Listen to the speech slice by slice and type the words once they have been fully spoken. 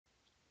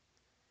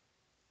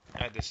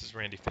Hi, this is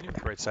Randy Finney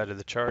with Right Side of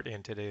the Chart,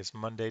 and today is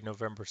Monday,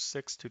 November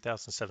 6,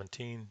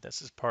 2017.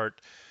 This is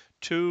part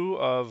two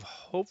of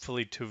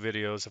hopefully two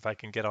videos, if I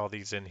can get all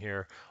these in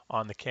here,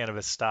 on the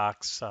cannabis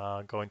stocks,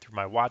 going through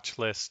my watch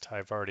list.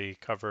 I've already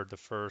covered the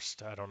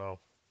first, I don't know,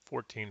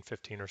 14,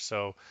 15 or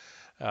so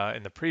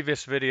in the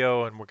previous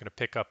video, and we're going to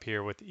pick up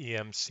here with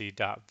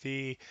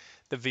EMC.V,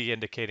 the V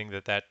indicating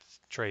that that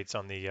trades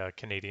on the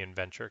Canadian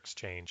Venture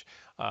Exchange.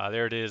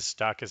 There it is.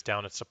 Stock is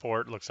down at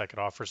support. Looks like it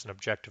offers an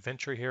objective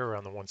entry here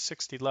around the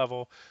 160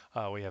 level.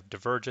 We have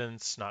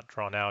divergence, not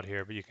drawn out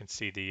here, but you can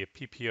see the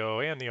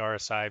PPO and the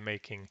RSI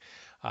making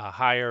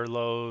higher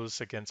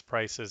lows against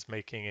prices,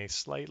 making a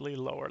slightly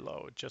lower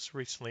low. It just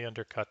recently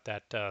undercut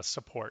that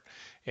support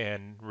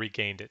and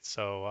regained it.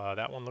 So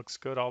that one looks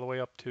good all the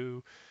way up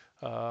to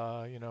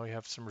you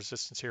have some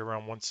resistance here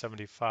around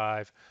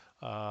 175,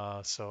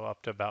 so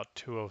up to about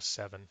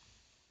 207.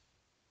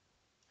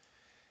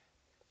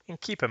 And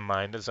keep in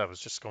mind, as I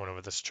was just going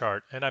over this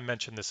chart, and I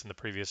mentioned this in the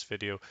previous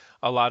video,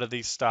 a lot of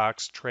these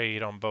stocks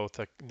trade on both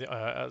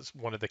as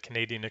one of the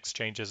Canadian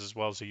exchanges as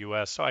well as the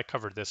U.S. So I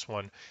covered this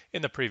one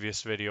in the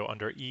previous video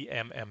under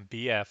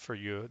EMMBF for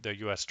you, the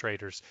U.S.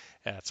 traders.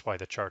 And that's why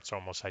the chart's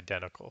almost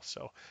identical.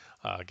 So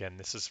again,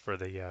 this is for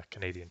the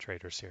Canadian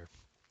traders here.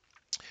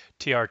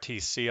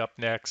 TRTC up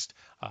next.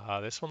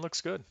 This one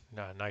looks good.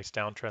 Nice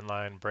downtrend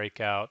line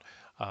breakout.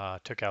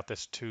 Took out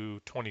this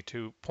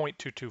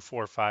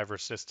 222.2245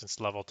 resistance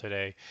level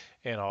today,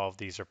 and all of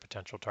these are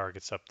potential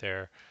targets up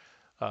there.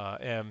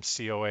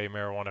 MCOA,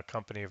 Marijuana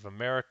Company of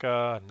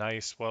America,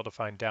 nice,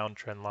 well-defined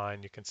downtrend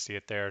line. You can see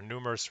it there.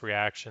 Numerous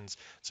reactions.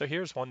 So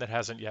here's one that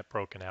hasn't yet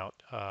broken out.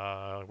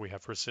 We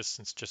have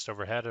resistance just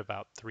overhead,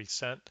 about 3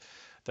 cent,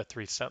 the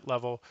 3 cent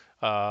level.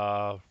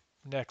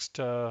 Next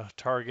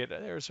target,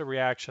 there's a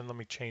reaction. Let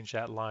me change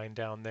that line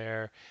down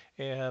there,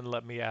 and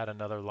let me add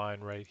another line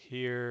right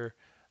here.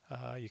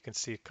 You can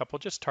see a couple,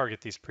 just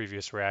target these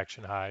previous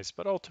reaction highs.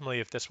 But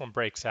ultimately, if this one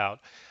breaks out,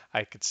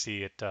 I could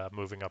see it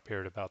moving up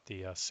here to about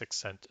the 6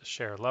 cent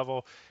share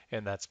level,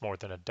 and that's more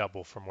than a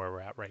double from where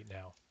we're at right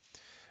now.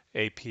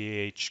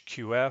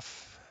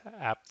 APHQF,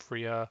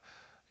 APFRIA,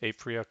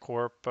 AFRIA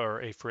Corp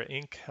or AFRIA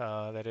Inc.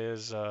 That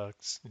is,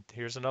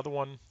 here's another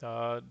one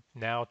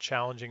now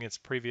challenging its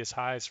previous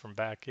highs from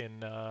back in,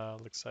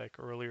 looks like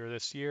earlier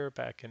this year,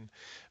 back in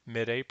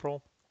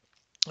mid-April.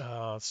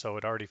 So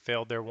it already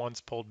failed there once,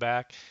 pulled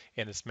back,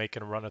 and it's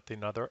making a run at the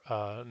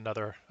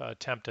another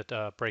attempt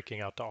at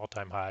breaking out to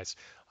all-time highs,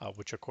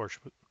 which of course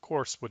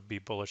would be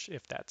bullish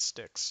if that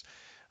sticks.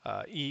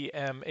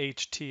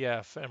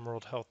 EMHTF,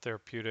 Emerald Health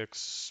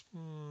Therapeutics.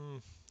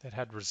 It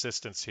had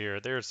resistance here.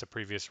 There's the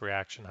previous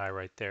reaction high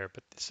right there,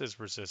 but this is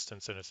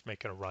resistance and it's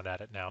making a run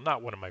at it now.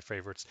 Not one of my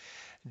favorites.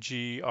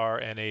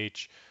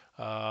 GRNH.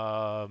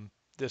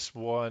 This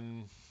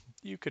one,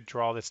 you could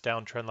draw this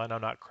downtrend line.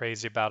 I'm not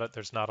crazy about it.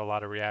 There's not a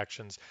lot of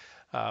reactions,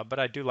 but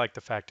I do like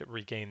the fact it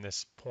regained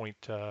this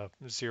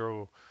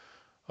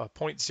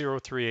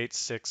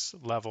 0.0386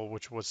 level,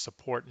 which was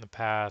support in the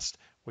past.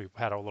 We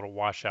had a little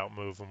washout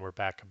move and we're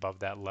back above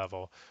that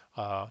level.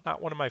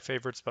 Not one of my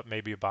favorites, but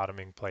maybe a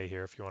bottoming play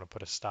here if you want to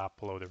put a stop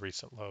below the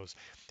recent lows.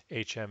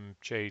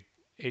 HMJ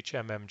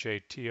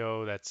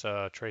HMMJTO, that's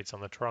trades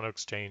on the Toronto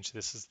Exchange.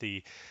 This is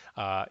the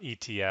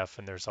ETF,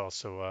 and there's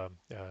also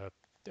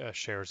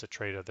shares that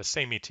trade. The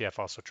same ETF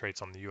also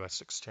trades on the U.S.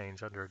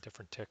 exchange under a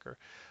different ticker.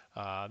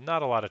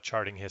 Not a lot of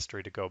charting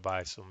history to go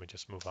by, so let me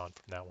just move on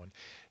from that one.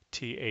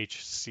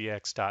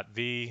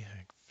 THCX.V,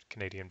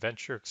 Canadian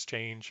Venture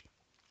Exchange.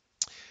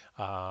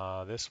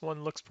 This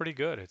one looks pretty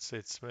good. It's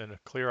been a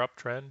clear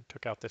uptrend.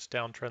 Took out this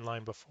downtrend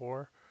line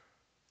before.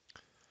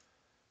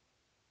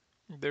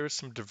 There's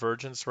some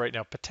divergence right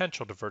now,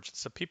 potential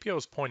divergence. The PPO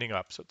is pointing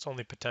up, so it's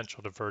only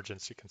potential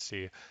divergence. You can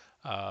see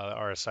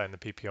RSI and the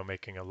PPO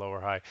making a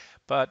lower high,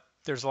 but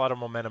there's a lot of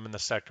momentum in the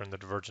sector, and the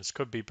divergence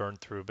could be burned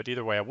through. But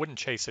either way, I wouldn't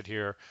chase it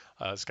here.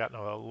 It's gotten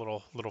a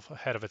little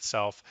ahead of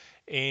itself,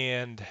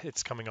 and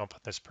it's coming up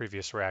on this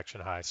previous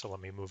reaction high. So let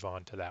me move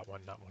on to that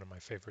one. Not one of my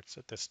favorites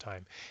at this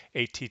time.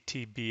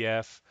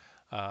 ATTBF.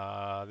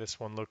 This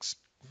one looks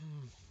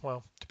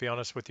well, to be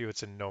honest with you,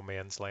 it's in no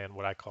man's land,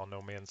 what I call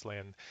no man's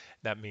land.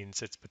 That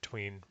means it's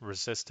between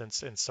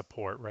resistance and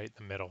support right in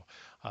the middle.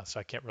 So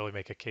I can't really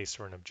make a case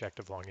for an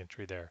objective long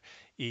entry there.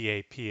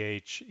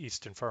 EAPH,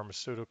 Eastern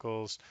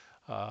Pharmaceuticals.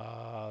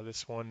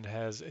 This one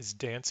is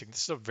dancing.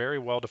 This is a very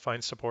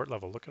well-defined support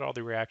level. Look at all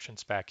the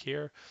reactions back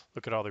here.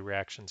 Look at all the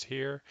reactions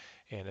here.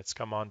 And it's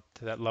come on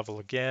to that level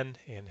again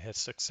and has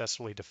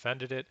successfully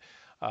defended it.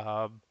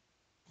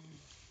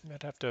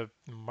 I'd have to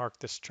mark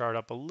this chart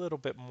up a little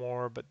bit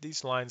more, but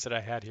these lines that I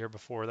had here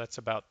before, that's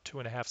about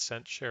 2.5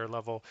 cent share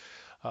level,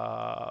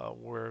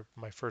 where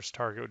my first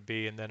target would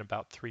be, and then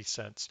about 3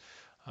 cents.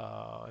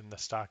 And the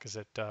stock is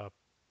at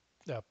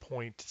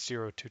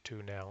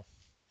 0.022 now.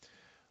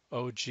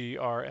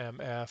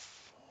 OGRMF,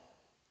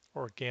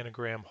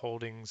 Organogram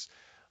Holdings.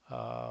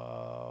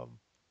 Uh,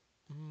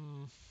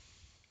 mm,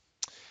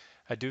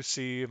 I do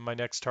see my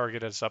next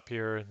target is up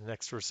here,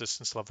 next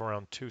resistance level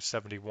around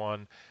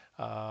 271.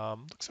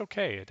 Looks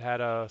okay. It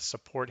had a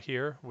support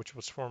here, which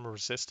was former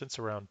resistance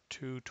around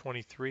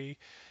 223,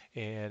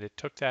 and it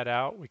took that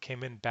out. We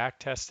came in, back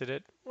tested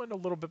it, went a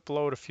little bit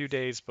below it a few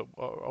days, but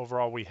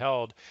overall we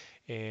held.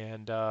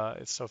 And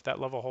so if that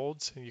level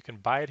holds, you can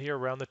buy it here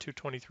around the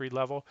 223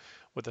 level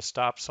with a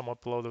stop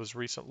somewhat below those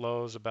recent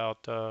lows,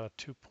 about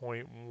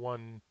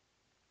 2.1,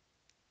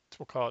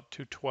 we'll call it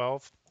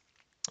 212,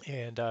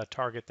 and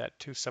target that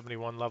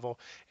 271 level,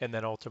 and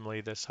then ultimately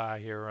this high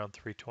here around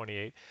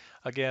 328.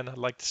 Again, I'd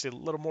like to see a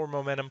little more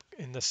momentum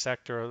in the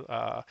sector,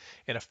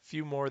 and a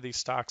few more of these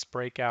stocks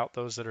break out,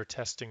 those that are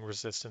testing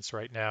resistance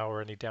right now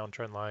or any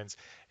downtrend lines,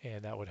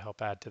 and that would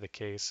help add to the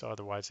case. So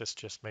otherwise, this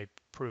just may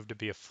prove to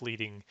be a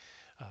fleeting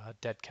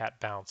dead cat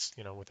bounce,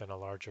 within a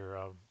larger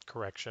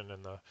correction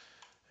in the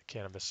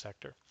cannabis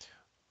sector.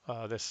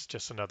 This is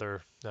just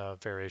another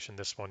variation.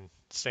 This one,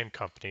 same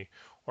company,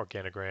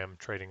 Organogram,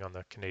 trading on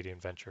the Canadian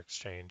Venture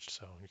Exchange.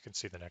 So you can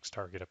see the next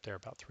target up there,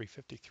 about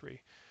 353.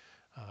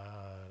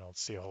 I don't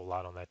see a whole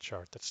lot on that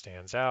chart that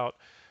stands out.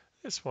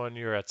 This one,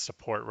 you're at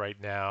support right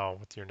now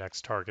with your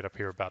next target up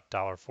here about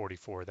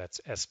 $1.44. That's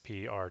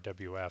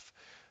SPRWF.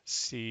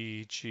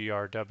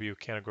 CGRW,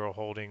 Canagro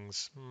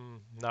Holdings,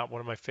 not one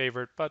of my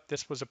favorite, but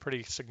this was a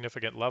pretty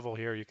significant level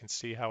here. You can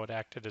see how it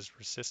acted as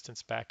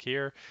resistance back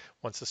here.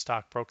 Once the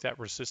stock broke that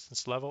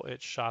resistance level,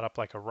 it shot up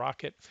like a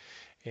rocket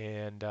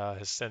and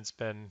has since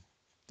been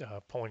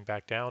pulling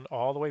back down,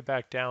 all the way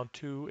back down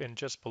to and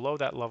just below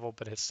that level,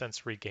 but has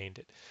since regained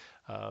it.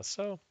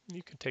 So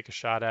you can take a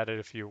shot at it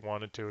if you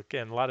wanted to.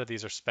 Again, a lot of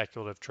these are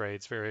speculative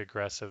trades, very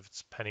aggressive.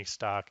 It's penny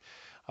stock.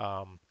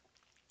 Um,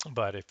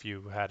 but if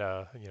you had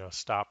a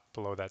stop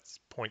below that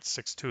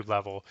 0.62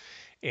 level,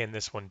 and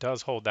this one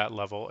does hold that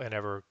level and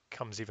ever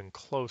comes even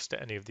close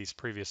to any of these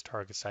previous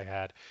targets I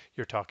had,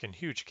 you're talking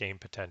huge gain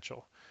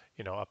potential.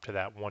 Up to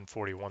that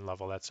 141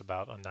 level, that's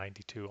about a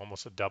 92,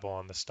 almost a double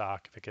on the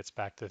stock. If it gets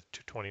back to the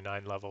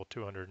 229 level,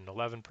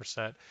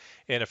 211%,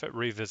 and if it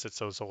revisits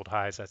those old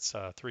highs, that's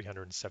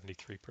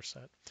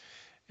 373%.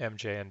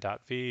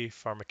 MJN.V,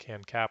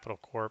 Pharmacan Capital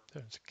Corp.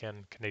 There's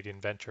again Canadian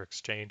Venture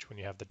Exchange when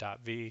you have the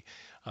 .V.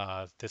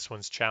 This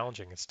one's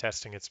challenging. It's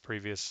testing its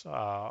previous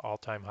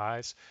all-time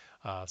highs.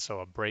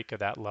 So a break of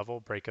that level,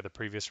 break of the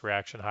previous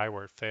reaction high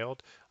where it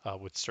failed,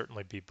 would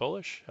certainly be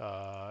bullish.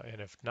 And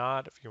if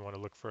not, if you want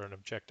to look for an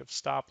objective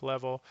stop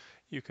level,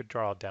 you could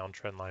draw a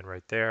downtrend line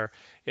right there.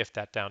 If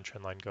that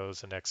downtrend line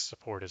goes, the next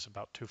support is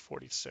about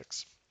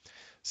 246.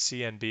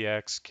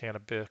 CNBX,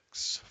 Cannabis,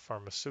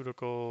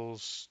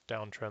 Pharmaceuticals,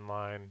 downtrend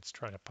line. It's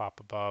trying to pop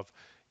above.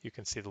 You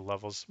can see the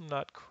levels. I'm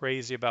not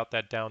crazy about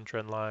that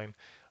downtrend line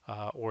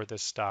or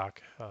this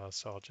stock,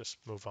 so I'll just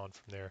move on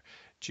from there.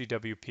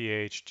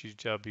 GWPH,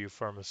 GW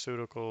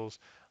Pharmaceuticals.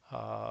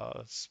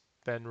 It's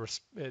been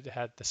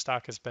the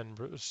stock has been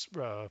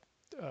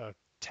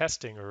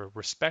testing or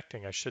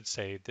respecting, I should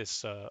say,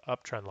 this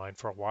uptrend line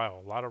for a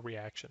while. A lot of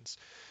reactions.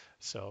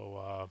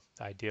 So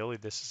ideally,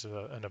 this is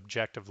an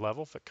objective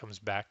level. If it comes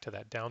back to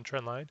that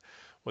downtrend line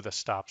with a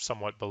stop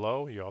somewhat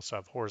below, you also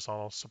have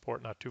horizontal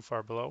support not too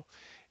far below.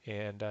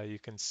 And you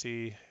can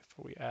see if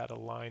we add a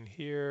line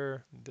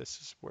here, this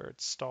is where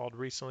it's stalled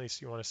recently.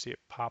 So you want to see it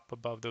pop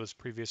above those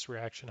previous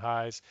reaction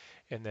highs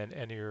and then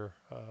enter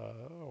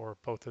or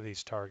both of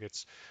these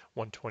targets,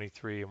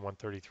 123 and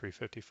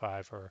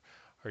 133.55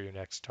 are your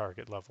next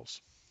target levels.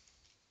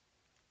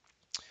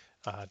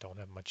 Don't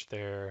have much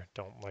there.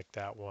 Don't like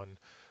that one.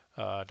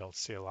 Don't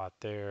see a lot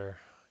there.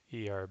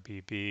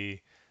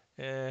 ERBB,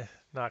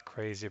 not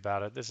crazy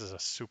about it. This is a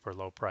super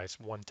low price,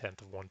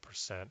 1/10 of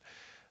 1%.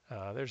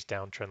 There's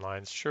downtrend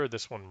lines. Sure,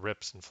 this one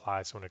rips and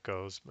flies when it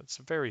goes, but it's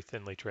a very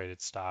thinly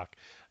traded stock.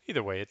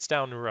 Either way, it's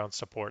down around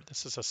support.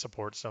 This is a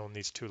support zone,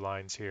 these two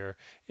lines here.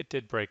 It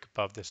did break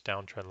above this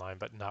downtrend line,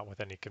 but not with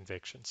any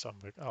conviction, so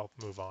I'll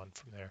move on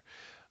from there.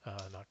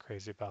 Not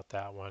crazy about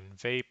that one.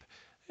 Vape,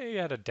 he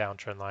had a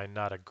downtrend line,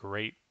 not a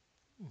great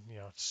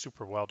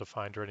super well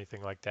defined or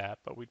anything like that,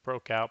 but we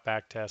broke out,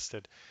 back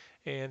tested,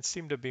 and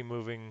seemed to be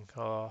moving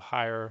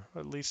higher,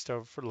 at least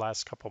for the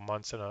last couple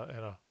months in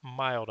a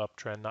mild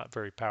uptrend, not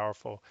very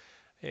powerful.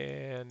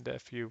 And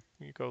if you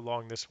go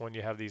along this one,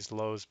 you have these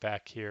lows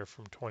back here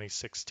from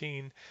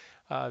 2016.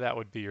 That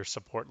would be your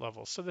support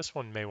level. So this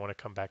one may want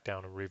to come back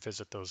down and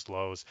revisit those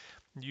lows.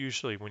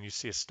 Usually when you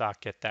see a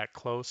stock get that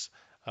close,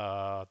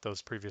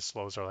 those previous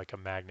lows are like a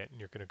magnet, and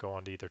you're going to go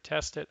on to either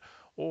test it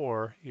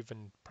or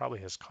even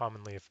probably as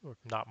commonly, if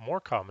not more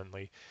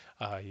commonly,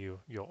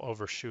 you'll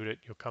overshoot it.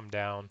 You'll come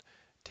down,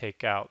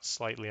 take out,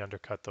 slightly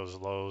undercut those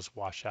lows,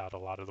 wash out a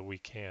lot of the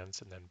weak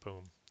hands, and then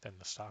boom, then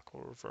the stock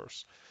will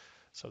reverse.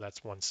 So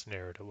that's one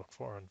scenario to look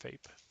for on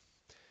vape.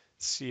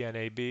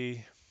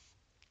 CNAB,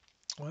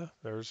 well,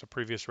 there's a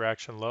previous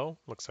reaction low.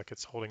 Looks like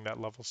it's holding that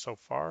level so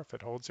far. If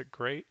it holds it,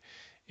 great.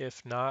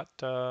 If not,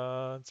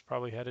 it's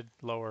probably headed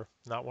lower.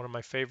 Not one of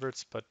my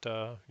favorites, but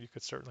you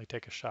could certainly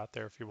take a shot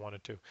there if you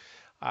wanted to.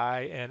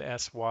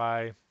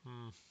 INSY,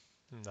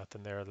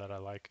 nothing there that I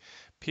like.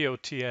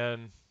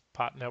 POTN,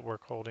 Pot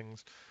Network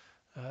Holdings.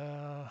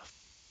 Uh,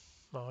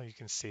 Well, you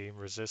can see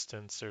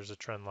resistance. There's a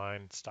trend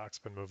line. Stock's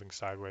been moving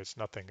sideways.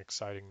 Nothing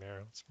exciting there.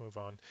 Let's move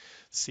on.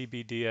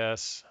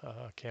 CBDS,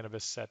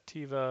 Cannabis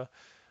Sativa,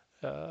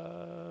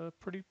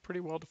 pretty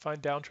well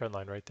defined downtrend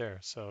line right there.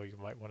 So you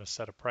might want to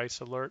set a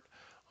price alert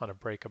on a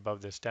break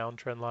above this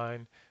downtrend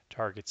line.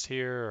 Targets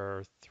here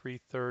are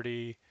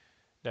 330.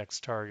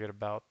 Next target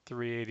about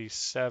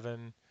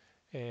 387.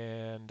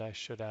 And I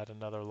should add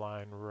another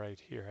line right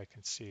here. I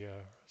can see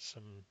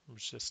some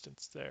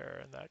resistance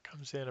there, and that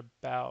comes in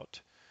about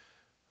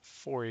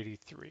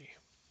 483.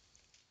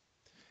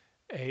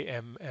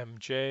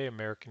 AMMJ,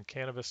 American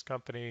Cannabis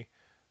Company,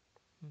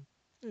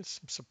 there's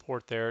some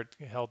support there.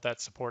 It held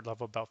that support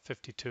level about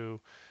 52.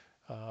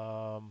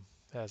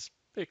 As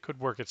it could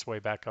work its way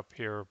back up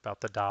here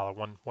about the dollar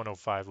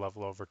 105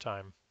 level over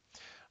time.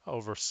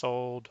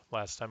 Oversold.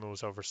 Last time it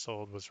was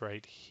oversold was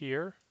right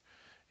here,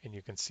 and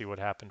you can see what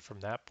happened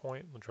from that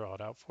point. We'll draw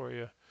it out for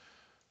you.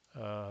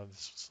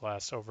 This was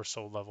last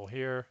oversold level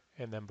here,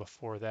 and then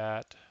before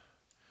that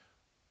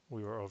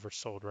we were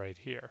oversold right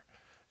here.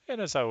 And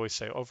as I always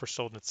say,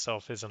 oversold in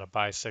itself isn't a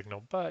buy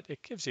signal, but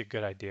it gives you a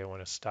good idea when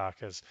a stock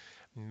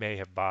may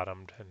have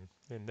bottomed. And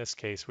in this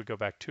case, we go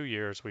back 2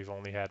 years, we've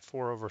only had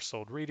 4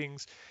 oversold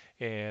readings,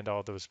 and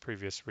all those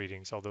previous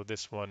readings, although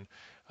this one,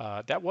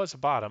 that was a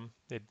bottom.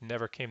 It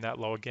never came that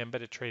low again,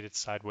 but it traded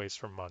sideways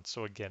for months.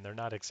 So again, they're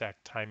not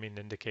exact timing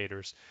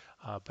indicators,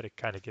 but it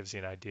kind of gives you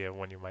an idea of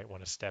when you might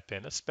want to step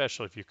in,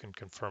 especially if you can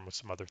confirm with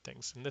some other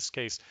things. In this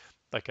case,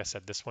 like I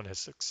said, this one has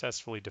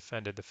successfully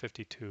defended the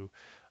 52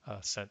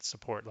 cent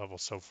support level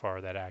so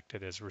far. That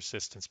acted as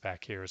resistance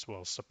back here as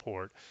well as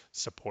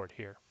support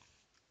here.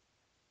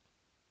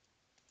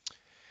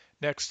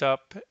 Next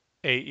up,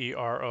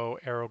 AERO,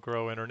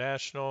 AeroGrow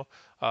International,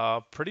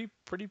 pretty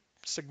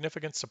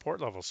significant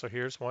support level. So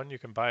here's one you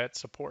can buy at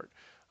support.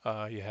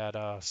 You had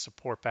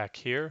support back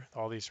here,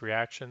 all these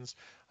reactions,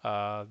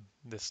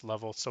 this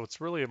level. So it's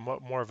really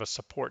more of a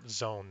support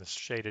zone, this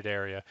shaded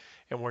area,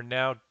 and we're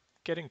now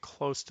getting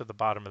close to the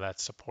bottom of that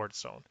support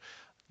zone.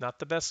 Not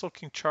the best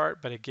looking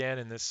chart, but again,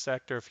 in this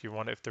sector, if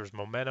there's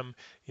momentum,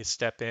 you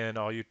step in.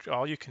 All you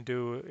can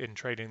do in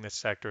trading this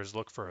sector is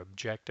look for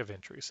objective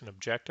entries. An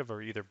objective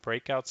are either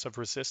breakouts of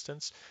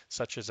resistance,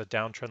 such as a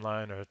downtrend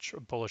line or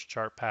a bullish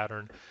chart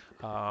pattern,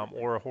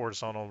 or a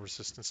horizontal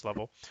resistance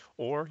level,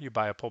 or you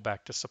buy a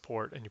pullback to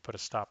support and you put a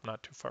stop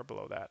not too far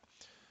below that.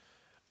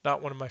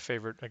 Not one of my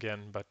favorite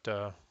again, but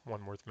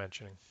one worth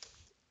mentioning.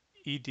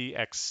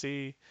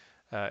 EDXC,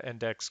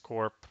 Index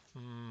Corp.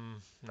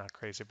 Not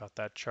crazy about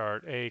that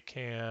chart.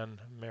 ACAN,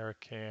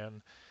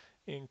 American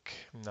Inc.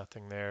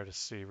 Nothing there to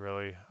see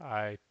really.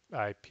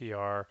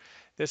 IPR.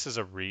 This is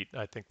a REIT.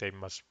 I think they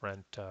must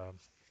rent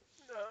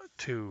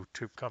two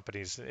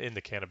companies in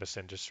the cannabis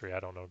industry. I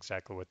don't know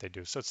exactly what they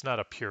do. So it's not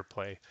a pure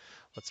play.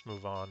 Let's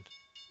move on.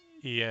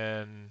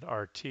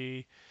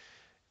 ENRT.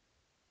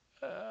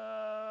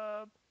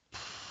 Uh,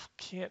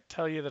 can't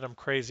tell you that I'm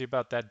crazy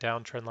about that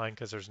downtrend line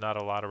because there's not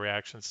a lot of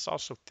reactions. It's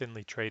also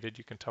thinly traded.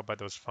 You can tell by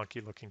those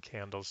funky looking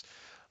candles.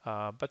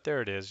 But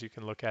there it is. You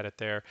can look at it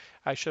there.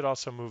 I should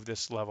also move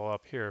this level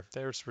up here.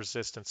 There's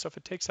resistance. So if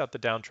it takes out the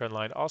downtrend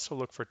line, also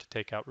look for it to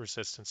take out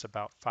resistance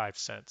about 5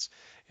 cents.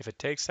 If it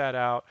takes that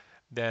out,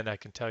 then I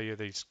can tell you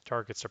these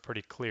targets are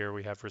pretty clear.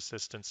 We have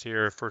resistance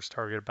here. First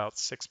target about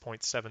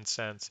 6.7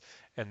 cents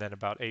and then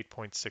about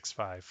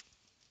 8.65.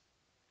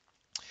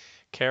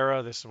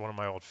 Kara, this is one of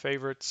my old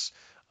favorites.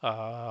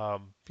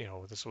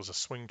 This was a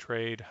swing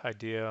trade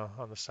idea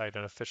on the site,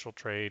 an official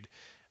trade.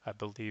 I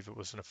believe it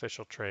was an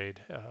official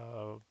trade.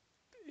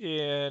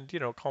 And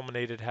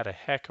culminated, had a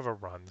heck of a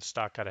run. The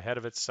stock got ahead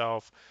of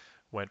itself,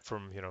 went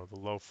from, the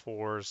low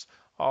fours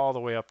all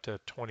the way up to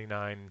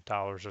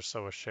 $29 or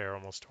so a share,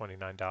 almost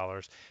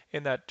 $29.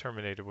 And that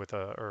terminated with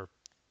a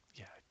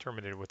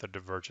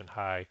divergent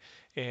high.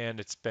 And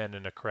it's been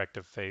in a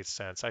corrective phase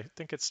since. I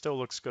think it still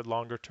looks good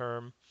longer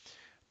term.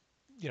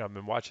 I've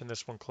been watching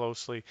this one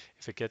closely.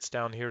 If it gets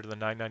down here to the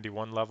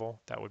 991 level,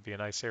 that would be a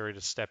nice area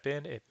to step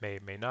in. It may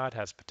not,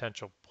 has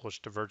potential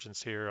bullish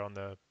divergence here on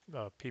the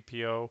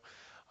PPO.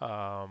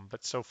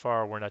 But so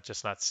far, we're not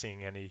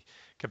seeing any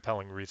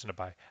compelling reason to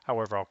buy.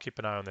 However, I'll keep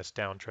an eye on this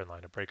downtrend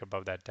line. A break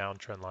above that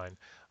downtrend line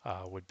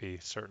would be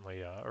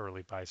certainly an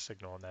early buy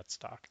signal on that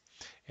stock.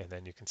 And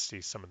then you can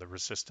see some of the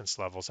resistance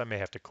levels. I may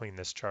have to clean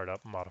this chart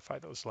up and modify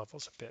those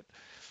levels a bit.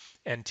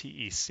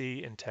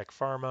 NTEC, Intech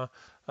Pharma.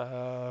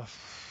 Uh,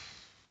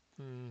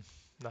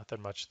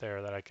 Nothing much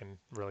there that I can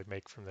really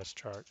make from this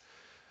chart.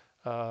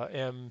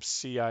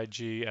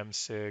 MCIG,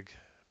 MSIG.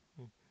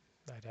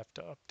 I'd have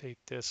to update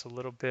this a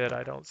little bit.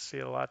 I don't see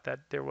a lot. That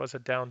there was a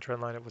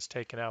downtrend line that was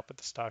taken out, but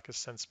the stock has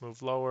since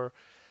moved lower.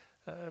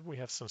 We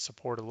have some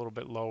support a little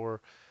bit lower.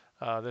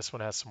 This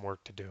one has some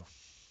work to do.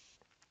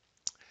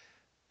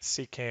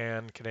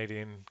 CCAN,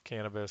 Canadian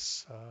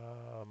Cannabis.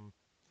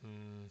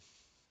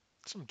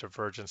 Some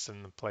divergence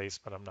in the place,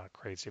 but I'm not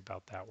crazy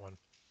about that one.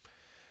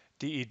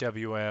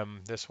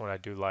 DEWM, this one I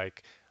do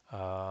like.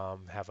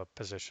 Have a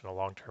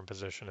long-term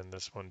position in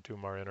this one,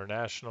 Dumar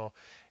International.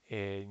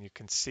 And you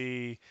can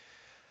see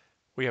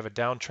We have a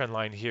downtrend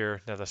line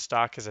here. Now the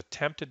stock has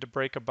attempted to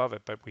break above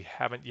it, but we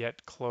haven't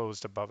yet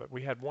closed above it.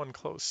 We had one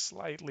close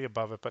slightly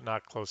above it, but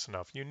not close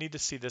enough. You need to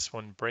see this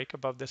one break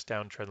above this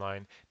downtrend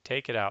line,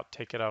 take it out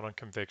on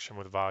conviction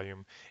with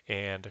volume,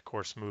 and of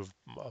course move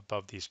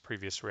above these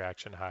previous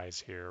reaction highs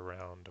here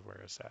around,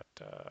 where is that?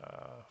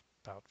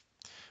 About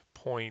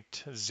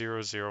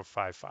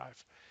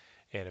 0.0055.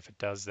 And if it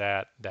does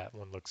that, that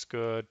one looks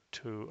good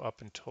to up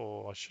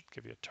until, I should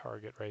give you a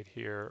target right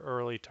here.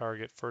 Early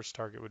target, first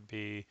target would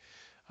be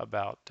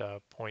about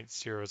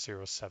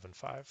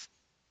 0.0075.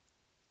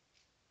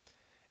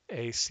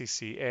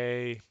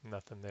 ACCA,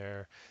 nothing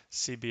there.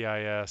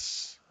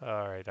 CBIS,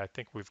 all right, I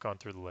think we've gone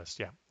through the list.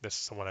 Yeah,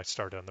 this is the one I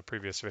started on the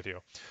previous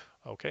video.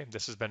 Okay,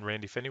 this has been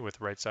Randy Finney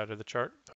with Right Side of the Chart.